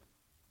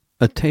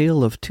A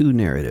tale of two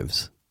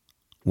narratives.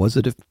 Was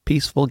it a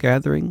peaceful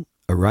gathering,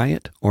 a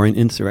riot, or an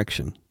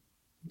insurrection?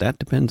 That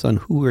depends on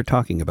who we're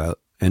talking about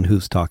and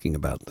who's talking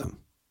about them.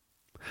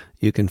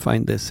 You can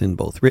find this in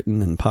both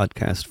written and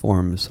podcast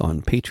forms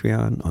on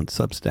Patreon, on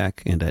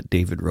Substack, and at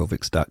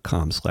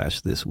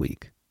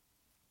davidrovics.com/thisweek.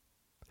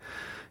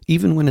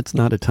 Even when it's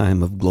not a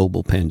time of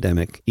global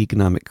pandemic,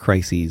 economic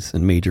crises,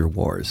 and major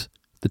wars,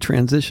 the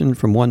transition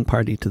from one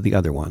party to the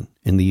other one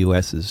in the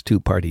U.S.'s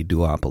two-party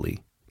duopoly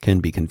can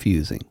be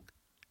confusing.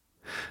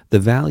 The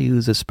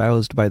values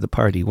espoused by the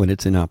party when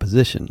it's in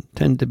opposition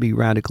tend to be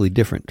radically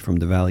different from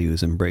the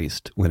values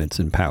embraced when it's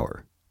in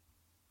power.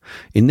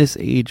 In this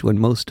age when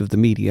most of the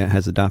media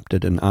has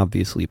adopted an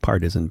obviously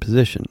partisan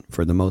position,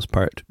 for the most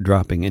part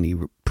dropping any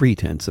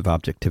pretense of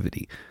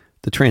objectivity,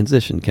 the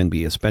transition can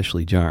be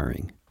especially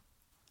jarring.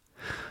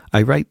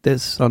 I write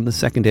this on the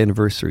second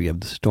anniversary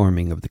of the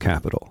storming of the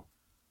Capitol.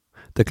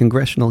 The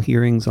congressional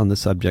hearings on the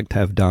subject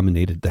have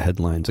dominated the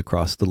headlines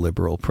across the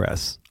liberal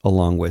press,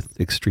 along with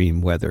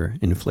extreme weather,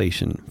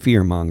 inflation,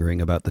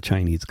 fear-mongering about the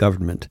Chinese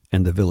government,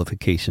 and the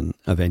vilification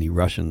of any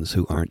Russians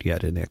who aren't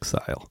yet in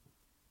exile.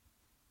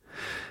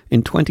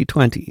 In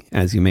 2020,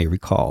 as you may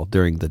recall,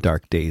 during the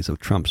dark days of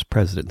Trump's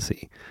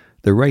presidency,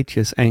 the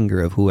righteous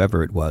anger of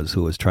whoever it was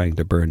who was trying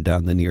to burn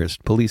down the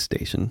nearest police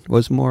station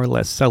was more or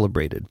less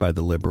celebrated by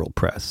the liberal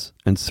press,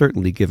 and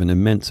certainly given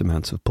immense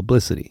amounts of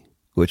publicity,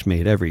 which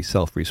made every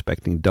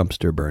self-respecting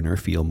dumpster burner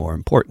feel more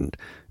important,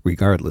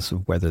 regardless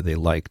of whether they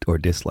liked or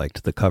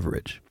disliked the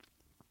coverage.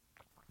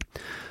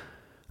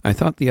 I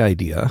thought the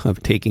idea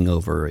of taking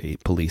over a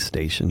police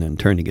station and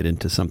turning it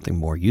into something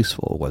more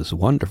useful was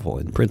wonderful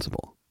in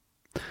principle.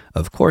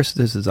 Of course,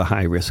 this is a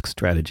high-risk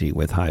strategy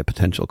with high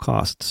potential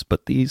costs,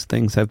 but these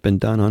things have been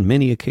done on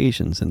many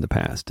occasions in the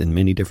past in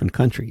many different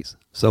countries.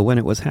 So when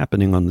it was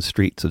happening on the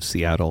streets of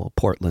Seattle,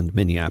 Portland,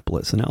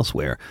 Minneapolis, and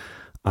elsewhere,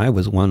 I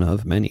was one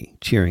of many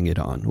cheering it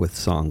on with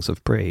songs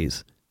of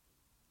praise.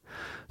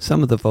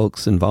 Some of the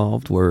folks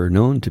involved were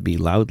known to be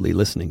loudly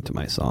listening to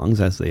my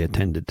songs as they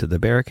attended to the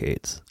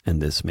barricades,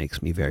 and this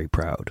makes me very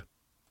proud.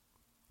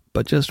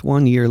 But just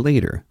 1 year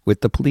later,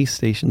 with the police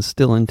stations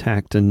still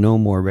intact and no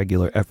more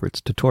regular efforts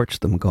to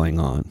torch them going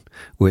on,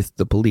 with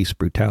the police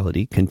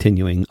brutality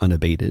continuing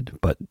unabated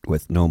but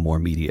with no more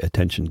media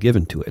attention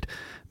given to it,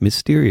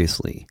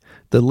 mysteriously,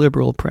 the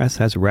liberal press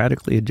has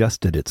radically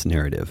adjusted its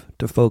narrative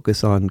to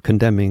focus on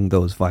condemning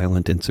those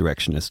violent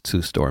insurrectionists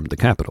who stormed the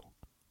Capitol.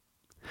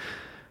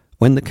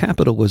 When the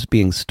Capitol was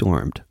being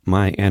stormed,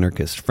 my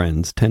anarchist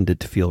friends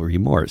tended to feel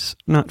remorse,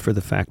 not for the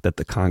fact that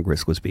the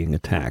Congress was being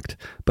attacked,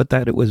 but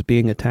that it was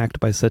being attacked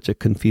by such a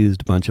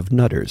confused bunch of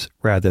nutters,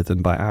 rather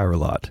than by our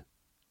lot.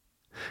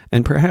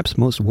 And perhaps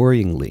most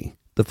worryingly,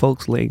 the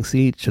folks laying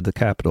siege to the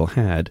Capitol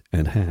had,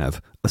 and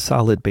have, a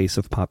solid base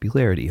of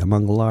popularity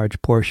among a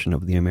large portion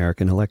of the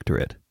American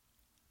electorate.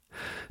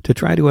 To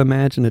try to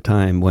imagine a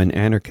time when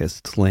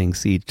anarchists laying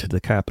siege to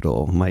the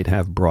Capitol might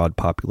have broad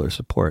popular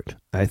support,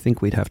 I think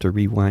we'd have to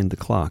rewind the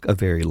clock a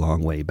very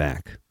long way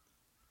back.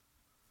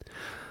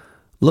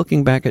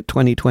 Looking back at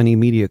 2020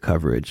 media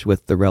coverage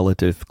with the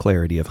relative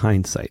clarity of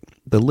hindsight,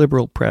 the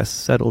liberal press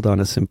settled on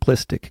a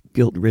simplistic,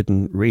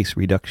 guilt-ridden,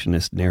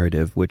 race-reductionist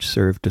narrative which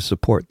served to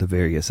support the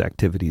various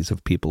activities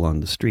of people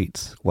on the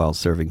streets, while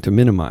serving to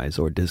minimize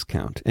or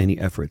discount any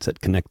efforts at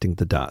connecting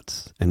the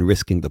dots, and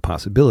risking the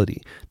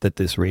possibility that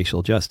this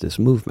racial justice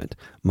movement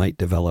might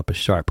develop a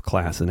sharp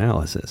class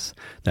analysis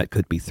that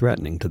could be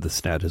threatening to the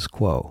status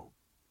quo.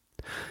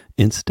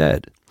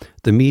 Instead,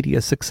 the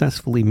media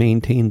successfully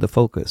maintained the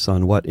focus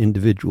on what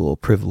individual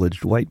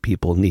privileged white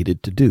people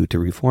needed to do to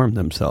reform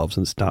themselves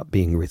and stop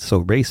being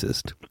so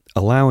racist,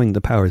 allowing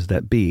the powers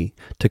that be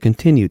to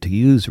continue to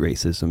use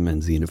racism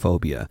and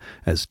xenophobia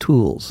as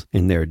tools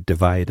in their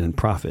divide and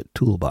profit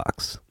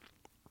toolbox.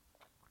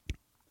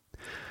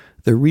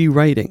 The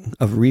rewriting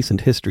of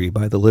recent history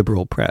by the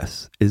liberal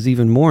press is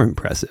even more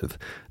impressive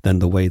than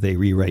the way they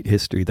rewrite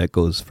history that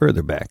goes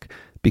further back,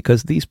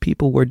 because these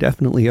people were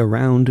definitely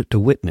around to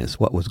witness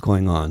what was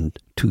going on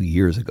 2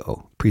 years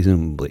ago,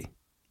 presumably.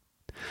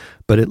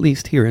 But at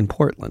least here in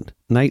Portland,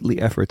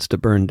 nightly efforts to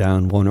burn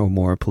down one or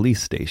more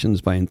police stations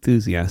by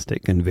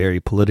enthusiastic and very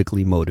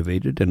politically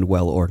motivated and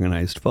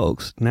well-organized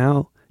folks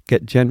now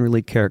get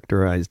generally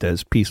characterized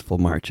as peaceful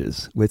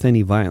marches, with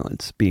any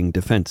violence being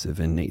defensive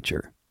in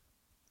nature.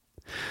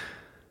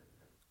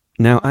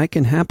 Now, I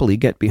can happily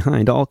get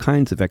behind all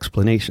kinds of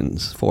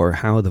explanations for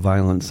how the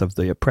violence of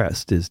the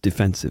oppressed is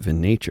defensive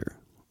in nature.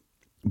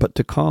 But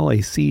to call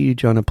a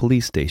siege on a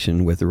police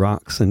station with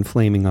rocks and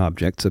flaming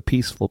objects a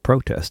peaceful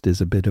protest is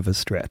a bit of a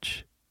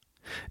stretch.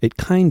 It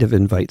kind of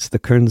invites the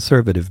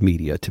conservative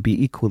media to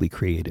be equally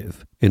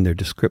creative in their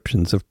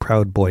descriptions of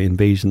Proud Boy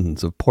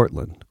invasions of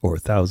Portland or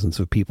thousands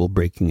of people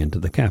breaking into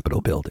the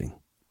Capitol building.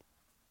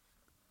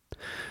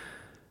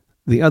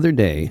 The other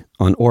day,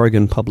 on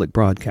Oregon Public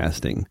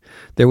Broadcasting,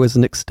 there was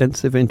an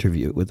extensive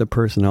interview with a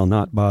person I'll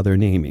not bother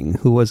naming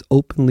who was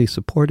openly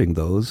supporting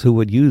those who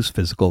would use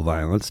physical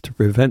violence to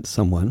prevent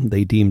someone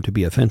they deemed to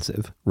be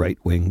offensive,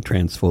 right-wing,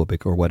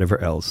 transphobic, or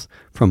whatever else,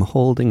 from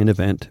holding an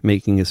event,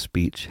 making a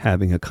speech,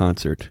 having a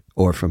concert,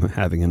 or from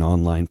having an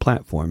online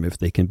platform if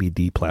they can be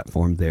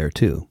deplatformed there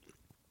too.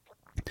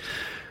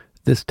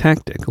 This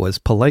tactic was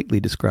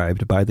politely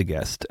described by the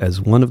guest as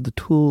one of the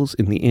tools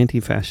in the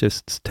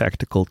anti-fascists'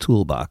 tactical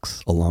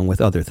toolbox, along with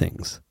other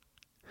things.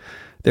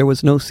 There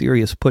was no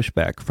serious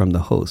pushback from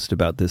the host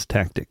about this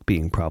tactic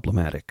being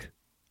problematic.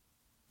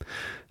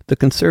 The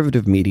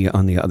conservative media,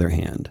 on the other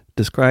hand,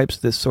 describes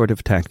this sort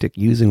of tactic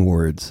using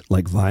words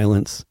like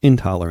violence,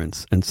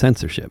 intolerance, and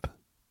censorship.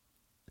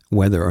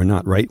 Whether or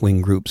not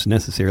right-wing groups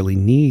necessarily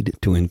need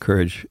the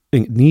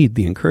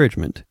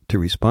encouragement to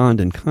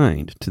respond in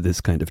kind to this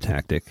kind of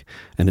tactic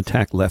and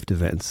attack left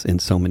events in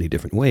so many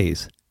different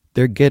ways,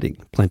 they're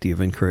getting plenty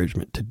of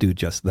encouragement to do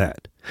just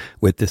that,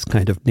 with this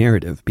kind of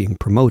narrative being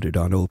promoted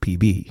on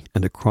OPB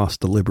and across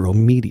the liberal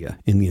media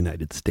in the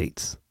United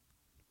States.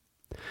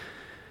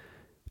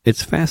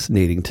 It's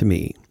fascinating to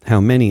me how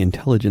many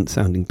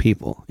intelligent-sounding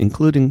people,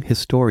 including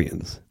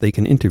historians, they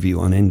can interview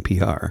on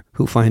NPR,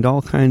 who find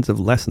all kinds of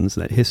lessons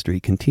that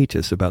history can teach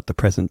us about the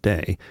present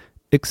day,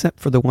 except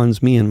for the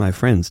ones me and my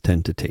friends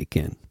tend to take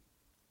in.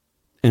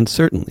 And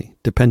certainly,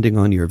 depending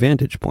on your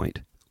vantage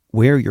point,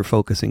 where you're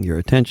focusing your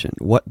attention,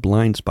 what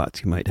blind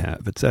spots you might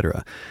have,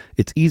 etc.,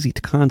 it's easy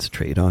to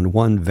concentrate on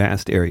one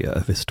vast area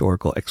of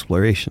historical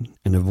exploration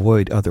and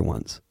avoid other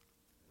ones.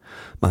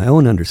 My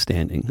own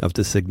understanding of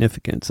the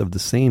significance of the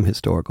same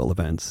historical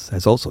events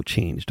has also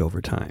changed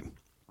over time.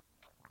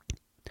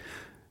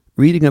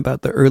 Reading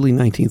about the early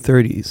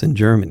 1930s in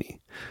Germany,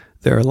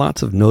 there are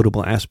lots of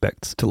notable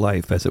aspects to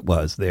life as it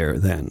was there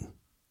then.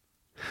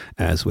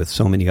 As with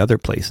so many other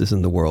places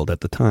in the world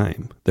at the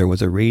time, there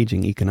was a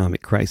raging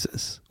economic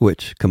crisis,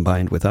 which,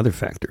 combined with other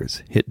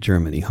factors, hit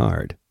Germany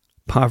hard.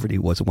 Poverty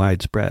was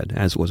widespread,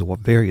 as was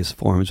various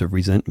forms of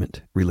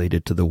resentment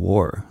related to the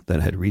war that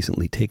had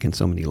recently taken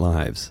so many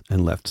lives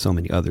and left so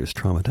many others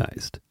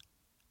traumatized.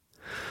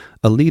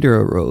 A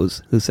leader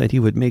arose who said he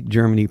would make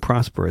Germany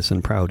prosperous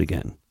and proud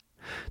again,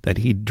 that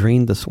he'd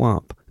drain the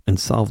swamp and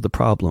solve the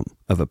problem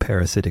of a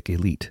parasitic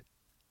elite,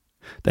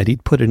 that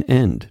he'd put an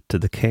end to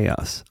the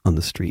chaos on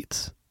the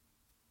streets.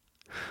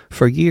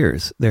 For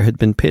years, there had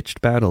been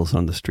pitched battles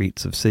on the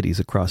streets of cities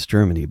across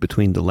Germany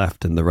between the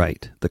left and the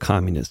right, the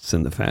communists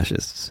and the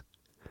fascists.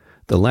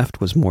 The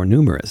left was more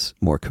numerous,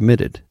 more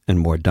committed, and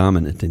more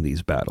dominant in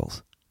these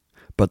battles.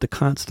 But the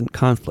constant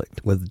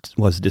conflict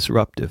was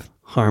disruptive,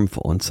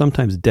 harmful, and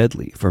sometimes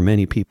deadly for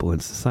many people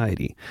in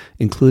society,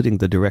 including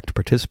the direct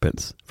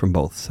participants from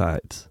both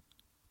sides.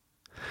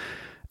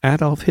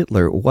 Adolf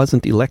Hitler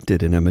wasn't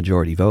elected in a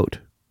majority vote,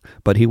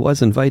 but he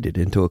was invited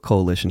into a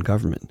coalition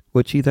government,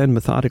 which he then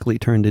methodically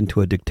turned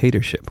into a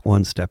dictatorship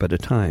one step at a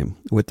time,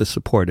 with the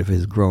support of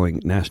his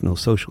growing National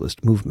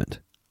Socialist movement.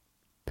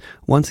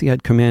 Once he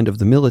had command of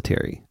the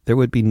military, there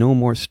would be no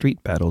more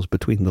street battles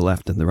between the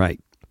left and the right,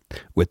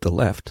 with the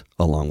left,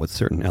 along with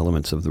certain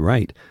elements of the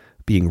right,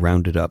 being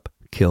rounded up,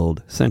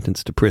 killed,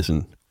 sentenced to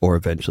prison, or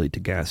eventually to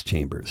gas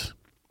chambers.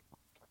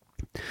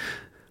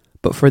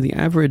 But for the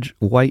average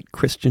white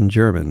Christian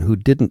German who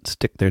didn't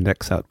stick their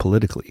necks out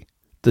politically,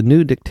 the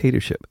new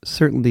dictatorship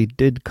certainly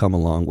did come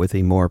along with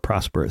a more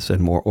prosperous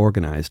and more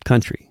organized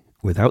country,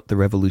 without the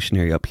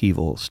revolutionary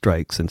upheaval,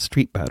 strikes, and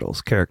street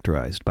battles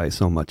characterized by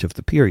so much of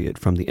the period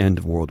from the end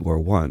of World War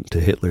I to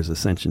Hitler's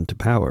ascension to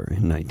power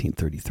in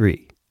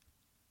 1933.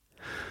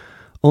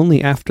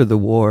 Only after the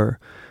war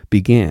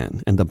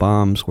began and the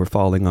bombs were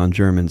falling on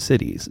German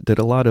cities did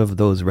a lot of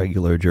those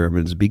regular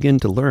Germans begin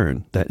to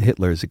learn that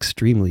Hitler's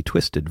extremely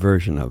twisted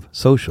version of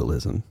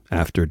socialism,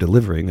 after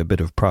delivering a bit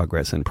of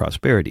progress and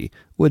prosperity,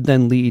 would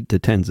then lead to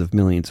tens of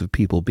millions of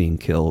people being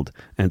killed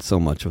and so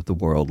much of the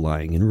world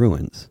lying in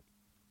ruins.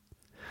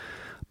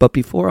 But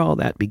before all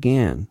that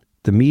began,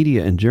 the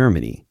media in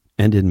Germany,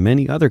 and in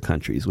many other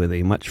countries with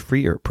a much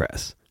freer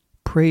press,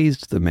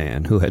 praised the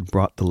man who had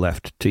brought the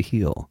left to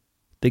heel.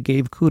 They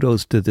gave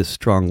kudos to this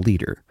strong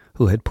leader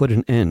who had put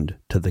an end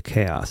to the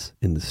chaos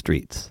in the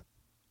streets.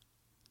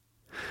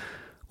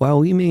 While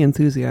we may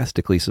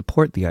enthusiastically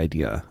support the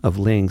idea of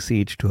laying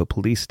siege to a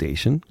police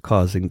station,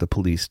 causing the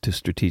police to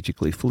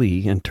strategically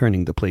flee and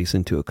turning the place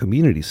into a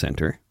community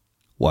center,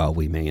 while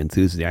we may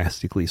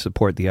enthusiastically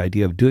support the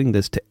idea of doing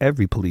this to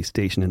every police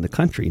station in the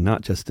country,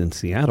 not just in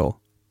Seattle,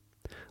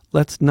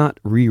 let's not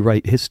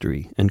rewrite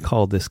history and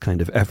call this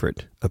kind of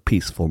effort a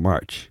peaceful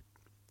march.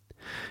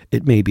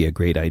 It may be a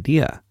great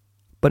idea,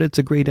 but it's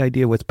a great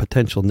idea with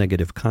potential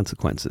negative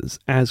consequences,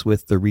 as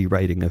with the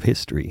rewriting of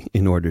history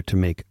in order to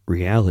make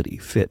reality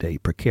fit a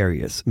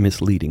precarious,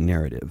 misleading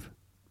narrative.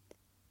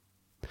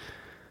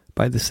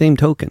 By the same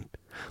token,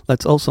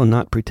 let's also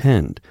not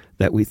pretend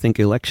that we think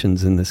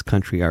elections in this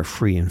country are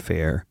free and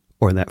fair,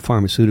 or that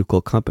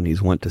pharmaceutical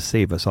companies want to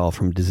save us all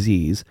from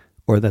disease,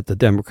 or that the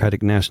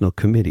Democratic National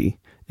Committee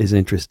is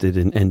interested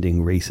in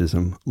ending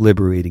racism,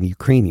 liberating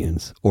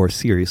Ukrainians, or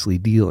seriously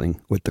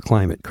dealing with the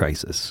climate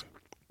crisis.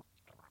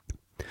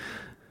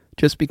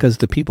 Just because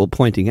the people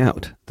pointing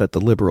out that the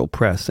liberal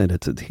press and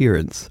its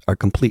adherents are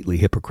completely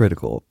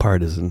hypocritical,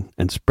 partisan,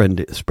 and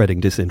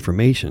spreading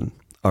disinformation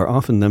are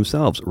often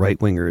themselves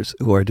right-wingers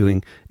who are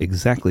doing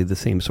exactly the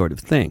same sort of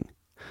thing,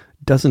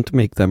 doesn't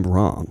make them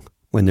wrong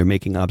when they're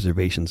making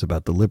observations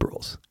about the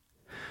liberals.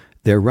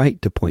 They're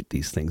right to point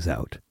these things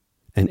out,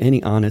 and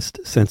any honest,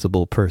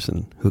 sensible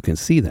person who can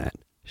see that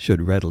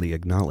should readily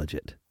acknowledge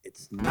it.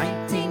 It's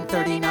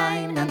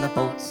 1939 and the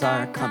boats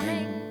are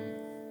coming,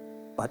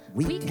 but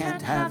we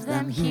can't have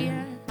them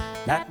here.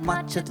 That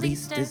much at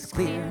least is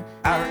clear.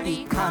 Our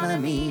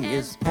economy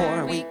is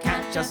poor. We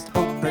can't just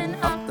open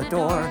up the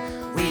door.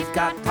 We've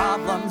got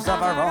problems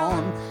of our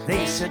own.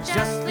 They should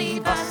just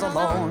leave us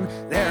alone.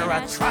 They're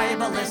a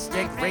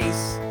tribalistic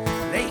race.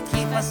 They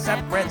keep a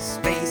separate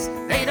space.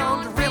 They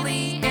don't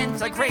really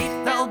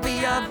integrate. They'll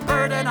be a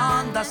burden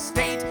on the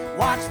state.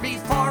 Watch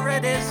before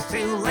it is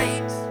too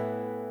late.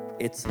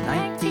 It's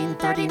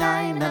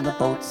 1939 and the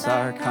boats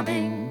are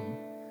coming.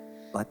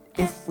 But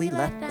if we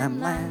let them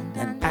land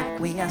and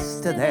acquiesce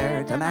to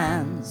their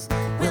demands,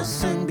 we'll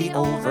soon be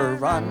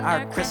overrun.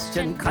 Our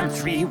Christian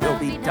country will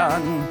be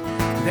done.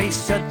 They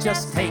should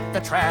just take the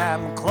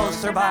tram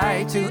closer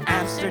by to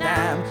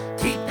Amsterdam.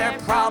 Keep their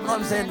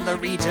problems in the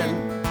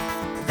region.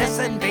 This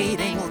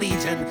invading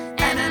legion,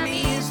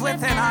 enemies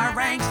within our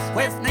ranks,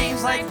 with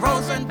names like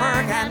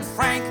Rosenberg and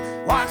Frank.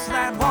 Watch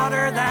that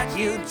water that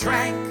you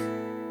drank.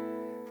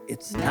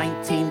 It's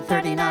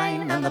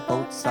 1939 and the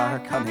boats are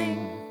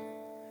coming,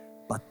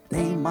 but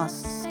they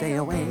must stay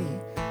away.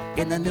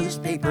 In the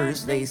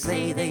newspapers they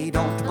say they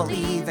don't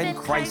believe in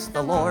Christ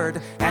the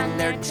Lord, and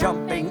they're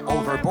jumping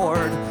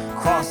overboard,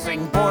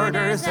 crossing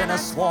borders in a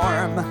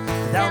swarm.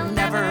 They'll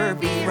never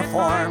be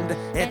reformed.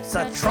 It's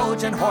a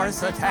Trojan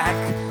horse attack,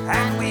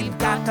 and we've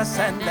got to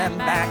send them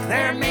back.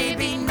 There may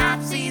be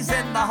Nazis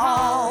in the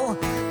hall,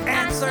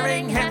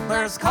 answering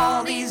Hitler's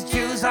call. These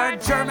Jews are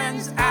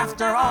Germans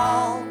after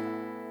all.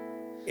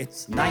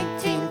 It's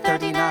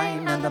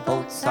 1939 and the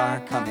boats are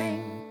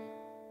coming.